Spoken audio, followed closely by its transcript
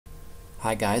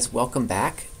Hi guys, welcome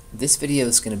back. This video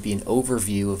is going to be an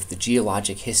overview of the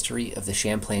geologic history of the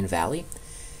Champlain Valley.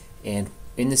 And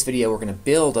in this video we're going to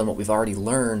build on what we've already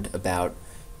learned about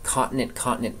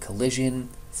continent-continent collision,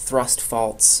 thrust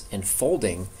faults, and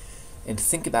folding, and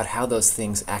think about how those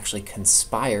things actually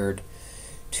conspired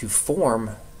to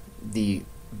form the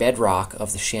bedrock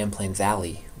of the Champlain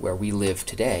Valley where we live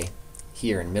today,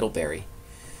 here in Middlebury.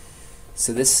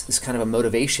 So this is kind of a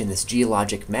motivation. This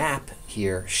geologic map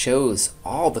here shows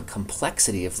all the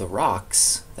complexity of the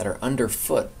rocks that are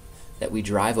underfoot that we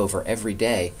drive over every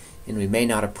day and we may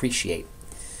not appreciate.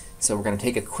 So we're going to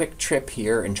take a quick trip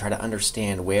here and try to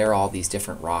understand where all these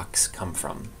different rocks come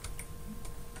from.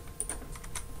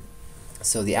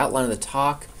 So the outline of the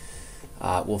talk,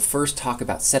 we'll first talk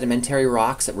about sedimentary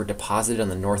rocks that were deposited on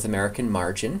the North American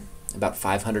margin about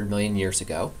 500 million years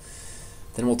ago.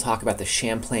 Then we'll talk about the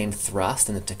Champlain thrust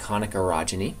and the Taconic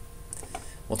orogeny.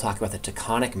 We'll talk about the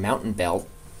Taconic mountain belt,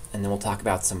 and then we'll talk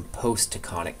about some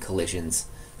post-Taconic collisions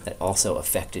that also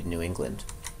affected New England.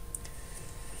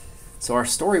 So our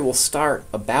story will start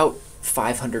about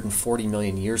 540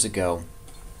 million years ago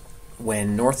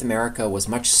when North America was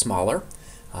much smaller.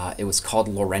 It was called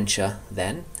Laurentia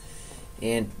then,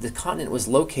 and the continent was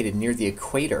located near the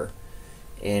equator,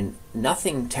 and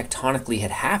nothing tectonically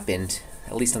had happened,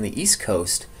 at least on the East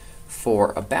Coast,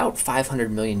 for about 500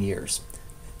 million years.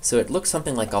 So it looks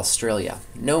something like Australia.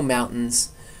 No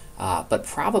mountains, but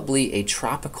probably a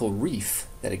tropical reef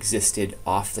that existed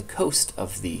off the coast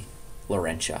of the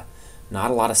Laurentia.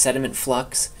 Not a lot of sediment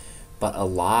flux, but a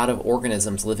lot of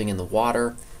organisms living in the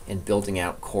water and building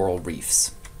out coral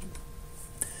reefs.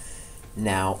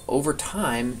 Now, over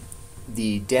time,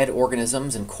 the dead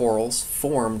organisms and corals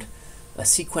formed a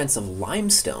sequence of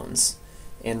limestones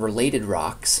and related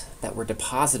rocks that were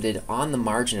deposited on the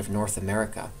margin of North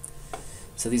America.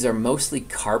 So these are mostly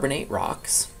carbonate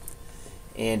rocks,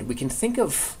 and we can think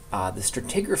of the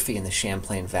stratigraphy in the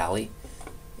Champlain Valley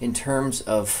in terms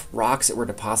of rocks that were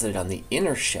deposited on the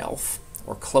inner shelf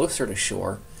or closer to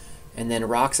shore, and then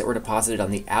rocks that were deposited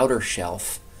on the outer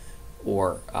shelf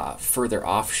or further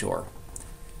offshore.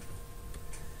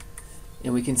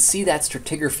 And we can see that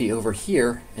stratigraphy over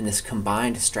here in this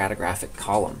combined stratigraphic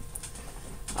column.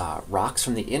 Rocks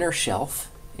from the inner shelf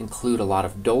include a lot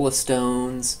of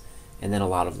dolostones, and then a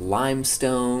lot of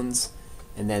limestones,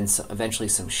 and then eventually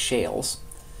some shales.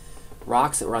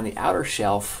 Rocks that were on the outer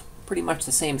shelf, pretty much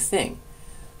the same thing,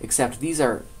 except these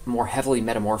are more heavily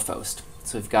metamorphosed.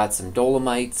 So we've got some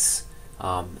dolomites,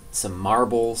 some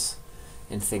marbles,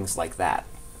 and things like that.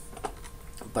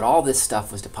 But all this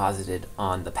stuff was deposited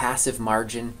on the passive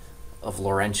margin of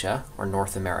Laurentia, or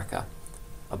North America,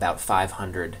 about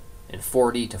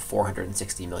 540 to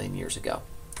 460 million years ago.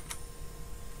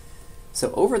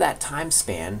 So over that time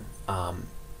span,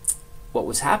 what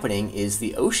was happening is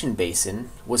the ocean basin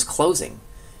was closing,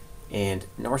 and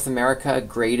North America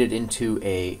graded into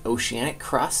an oceanic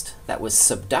crust that was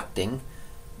subducting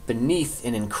beneath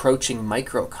an encroaching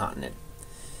microcontinent.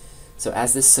 So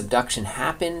as this subduction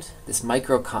happened, this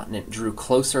microcontinent drew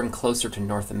closer and closer to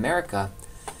North America.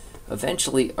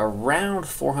 Eventually, around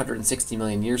 460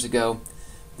 million years ago,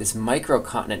 this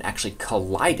microcontinent actually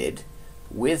collided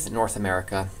with North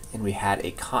America, and we had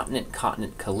a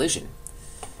continent-continent collision.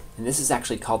 And this is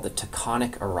actually called the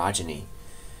Taconic orogeny.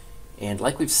 And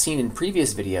like we've seen in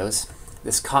previous videos,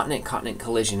 this continent-continent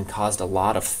collision caused a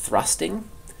lot of thrusting.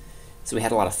 So we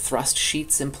had a lot of thrust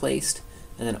sheets in place,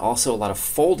 and then also a lot of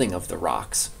folding of the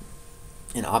rocks.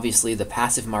 And obviously the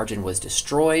passive margin was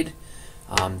destroyed,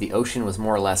 the ocean was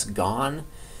more or less gone,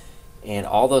 and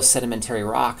all those sedimentary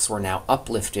rocks were now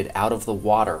uplifted out of the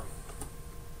water.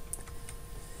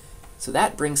 So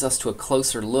that brings us to a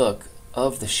closer look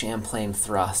of the Champlain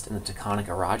thrust and the Taconic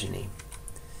orogeny.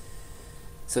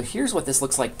 So here's what this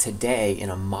looks like today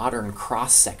in a modern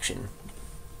cross-section.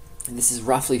 And this is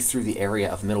roughly through the area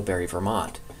of Middlebury,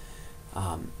 Vermont.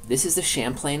 This is the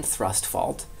Champlain thrust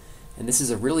fault, and this is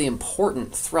a really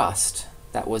important thrust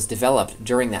that was developed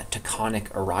during that Taconic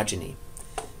orogeny.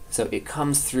 So it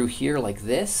comes through here like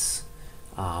this,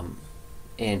 and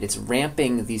it's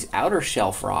ramping these outer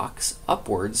shelf rocks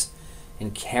upwards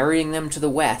and carrying them to the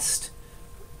west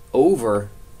over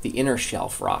the inner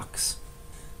shelf rocks.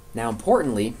 Now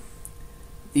importantly,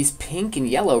 these pink and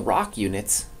yellow rock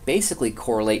units basically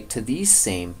correlate to these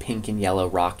same pink and yellow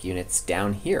rock units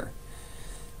down here.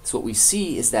 So what we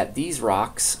see is that these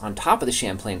rocks on top of the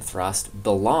Champlain thrust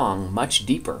belong much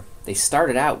deeper. They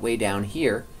started out way down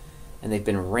here, and they've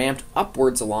been ramped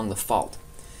upwards along the fault.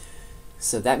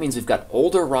 So that means we've got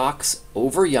older rocks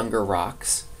over younger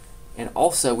rocks, and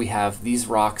also we have these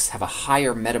rocks have a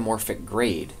higher metamorphic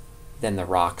grade than the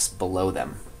rocks below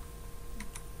them.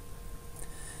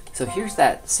 So here's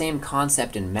that same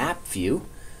concept in map view.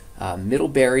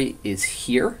 Middlebury is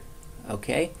here,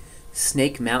 okay?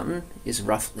 Snake Mountain is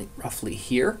roughly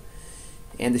here,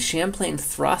 and the Champlain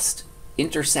thrust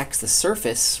intersects the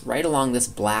surface right along this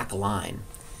black line.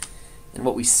 And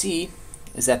what we see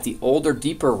is that the older,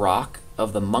 deeper rock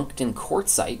of the Moncton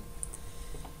quartzite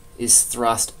is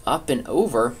thrust up and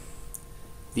over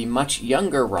the much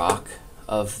younger rock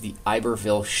of the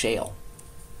Iberville shale.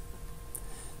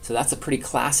 So that's a pretty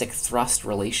classic thrust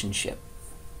relationship.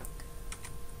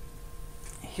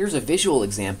 Here's a visual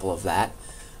example of that,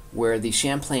 where the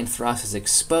Champlain thrust is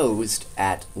exposed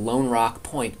at Lone Rock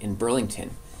Point in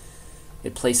Burlington.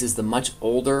 It places the much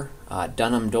older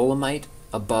Dunham dolomite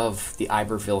above the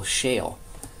Iberville shale.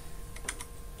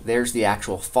 There's the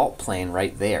actual fault plane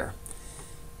right there.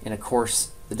 And of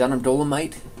course, the Dunham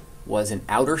dolomite was an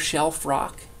outer shelf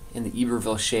rock, and the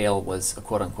Iberville shale was a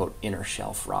quote-unquote inner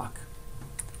shelf rock.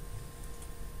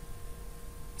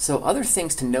 So other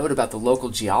things to note about the local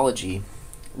geology,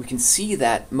 we can see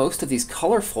that most of these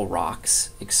colorful rocks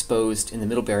exposed in the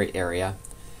Middlebury area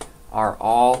are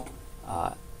all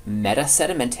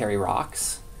meta-sedimentary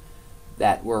rocks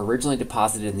that were originally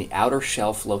deposited in the outer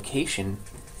shelf location,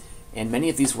 and many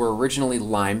of these were originally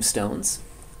limestones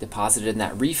deposited in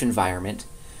that reef environment,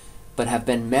 but have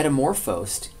been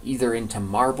metamorphosed either into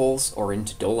marbles or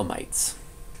into dolomites.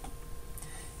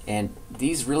 And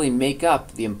these really make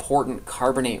up the important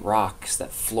carbonate rocks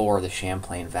that floor the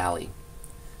Champlain Valley.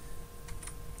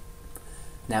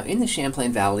 Now in the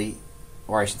Champlain Valley,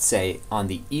 or I should say on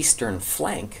the eastern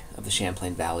flank of the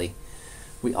Champlain Valley,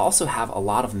 we also have a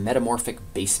lot of metamorphic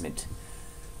basement.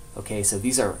 Okay, so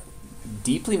these are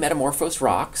deeply metamorphosed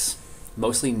rocks,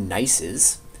 mostly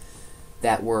gneisses,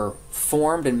 that were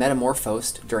formed and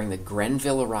metamorphosed during the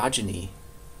Grenville Orogeny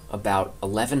about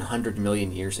 1100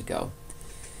 million years ago.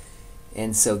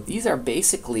 And so these are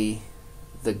basically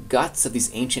the guts of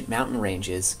these ancient mountain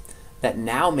ranges that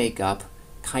now make up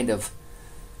kind of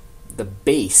the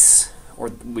base, or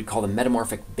we call the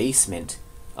metamorphic basement,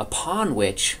 upon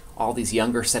which all these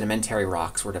younger sedimentary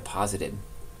rocks were deposited.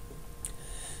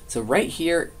 So right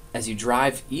here, as you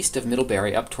drive east of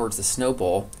Middlebury up towards the Snow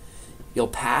Bowl, you'll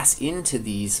pass into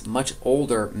these much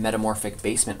older metamorphic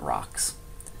basement rocks.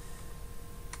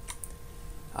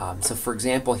 So for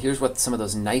example, here's what some of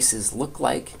those gneisses look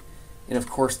like. And of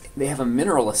course, they have a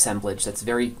mineral assemblage that's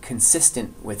very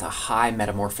consistent with a high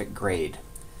metamorphic grade.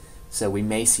 So we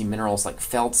may see minerals like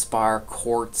feldspar,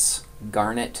 quartz,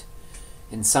 garnet,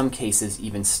 in some cases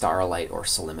even starlite or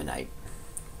sillimanite.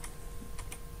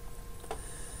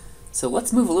 So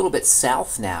let's move a little bit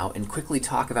south now and quickly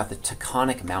talk about the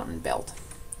Taconic mountain belt.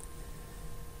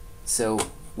 So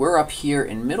we're up here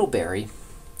in Middlebury.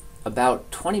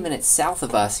 About 20 minutes south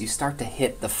of us, you start to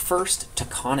hit the first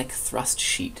Taconic thrust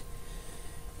sheet.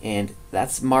 And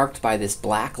that's marked by this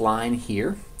black line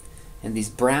here. And these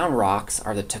brown rocks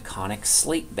are the Taconic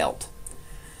slate belt.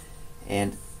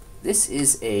 And this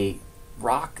is a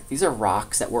rock, these are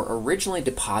rocks that were originally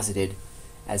deposited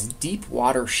as deep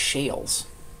water shales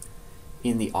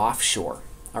in the offshore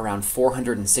around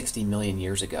 460 million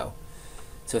years ago.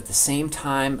 So at the same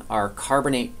time our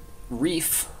carbonate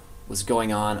reef was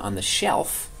going on the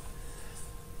shelf,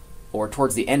 or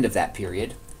towards the end of that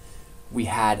period, we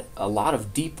had a lot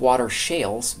of deep water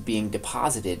shales being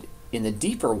deposited in the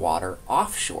deeper water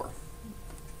offshore.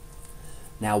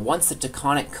 Now once the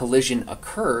tectonic collision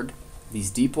occurred, these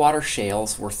deep water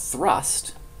shales were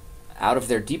thrust out of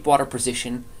their deep water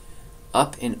position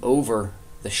up and over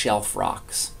the shelf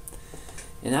rocks.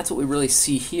 And that's what we really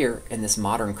see here in this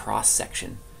modern cross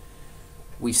section.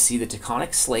 We see the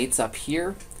tectonic slates up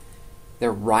here.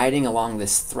 They're riding along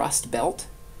this thrust belt,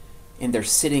 and they're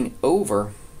sitting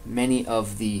over many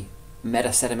of the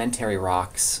metasedimentary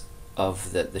rocks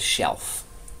of the shelf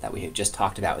that we had just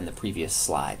talked about in the previous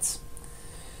slides.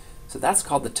 So that's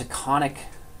called the Taconic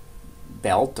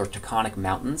belt or Taconic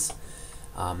mountains.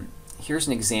 Here's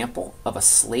an example of a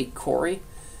slate quarry.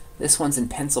 This one's in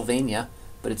Pennsylvania,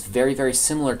 but it's very, very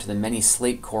similar to the many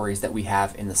slate quarries that we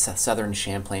have in the southern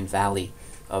Champlain Valley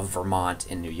of Vermont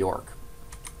and New York.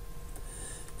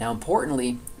 Now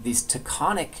importantly, these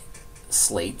Taconic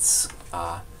slates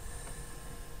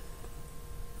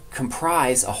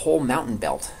comprise a whole mountain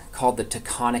belt called the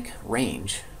Taconic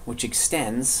Range, which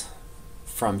extends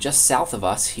from just south of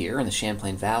us here in the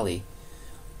Champlain Valley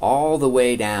all the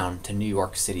way down to New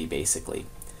York City, basically.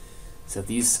 So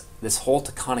this whole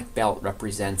Taconic belt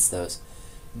represents those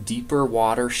deeper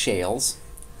water shales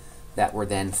that were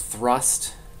then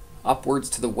thrust upwards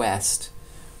to the west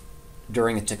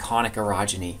during the Taconic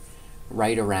Orogeny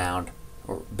right around,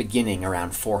 or beginning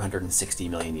around 460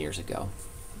 million years ago.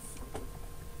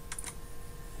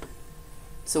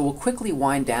 So we'll quickly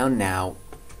wind down now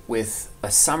with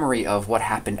a summary of what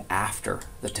happened after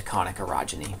the Taconic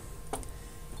orogeny.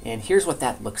 And here's what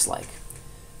that looks like.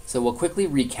 So we'll quickly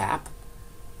recap.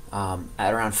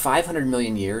 At around 500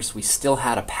 million years, we still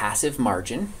had a passive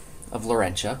margin of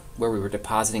Laurentia, where we were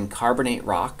depositing carbonate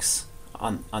rocks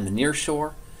on the near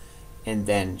shore and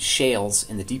then shales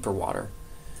in the deeper water.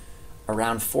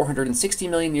 Around 460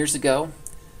 million years ago,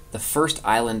 the first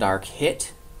island arc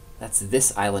hit. That's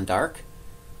this island arc,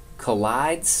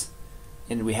 collides,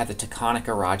 and we have the Taconic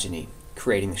orogeny,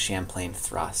 creating the Champlain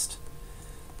thrust.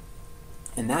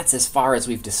 And that's as far as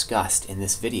we've discussed in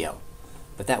this video.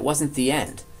 But that wasn't the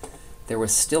end. There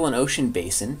was still an ocean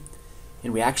basin,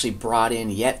 and we actually brought in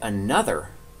yet another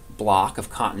block of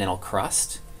continental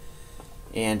crust.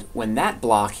 And when that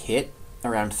block hit,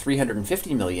 around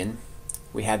 350 million,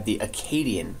 we had the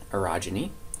Acadian orogeny.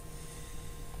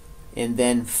 And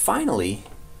then finally,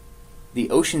 the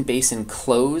ocean basin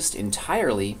closed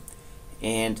entirely,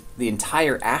 and the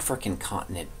entire African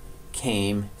continent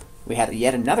came. We had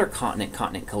yet another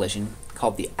continent-continent collision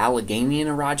called the Alleghenian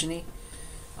orogeny,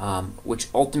 which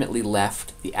ultimately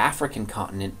left the African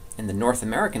continent and the North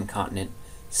American continent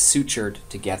sutured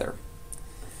together.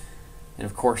 And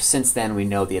of course, since then, we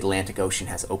know the Atlantic Ocean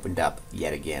has opened up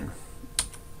yet again.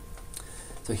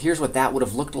 So here's what that would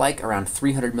have looked like around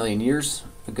 300 million years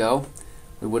ago.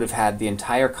 We would have had the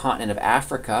entire continent of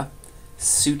Africa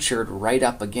sutured right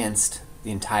up against the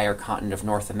entire continent of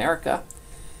North America.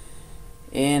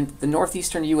 And the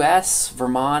northeastern U.S.,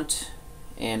 Vermont,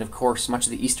 and of course much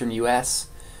of the eastern U.S.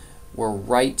 were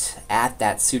right at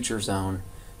that suture zone,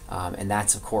 and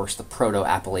that's of course the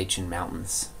Proto-Appalachian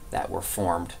Mountains that were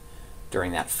formed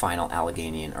during that final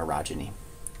Alleghenian orogeny.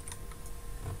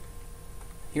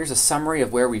 Here's a summary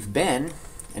of where we've been,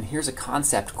 and here's a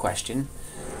concept question.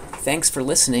 Thanks for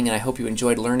listening, and I hope you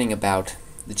enjoyed learning about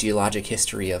the geologic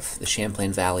history of the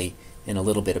Champlain Valley and a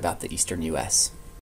little bit about the eastern U.S.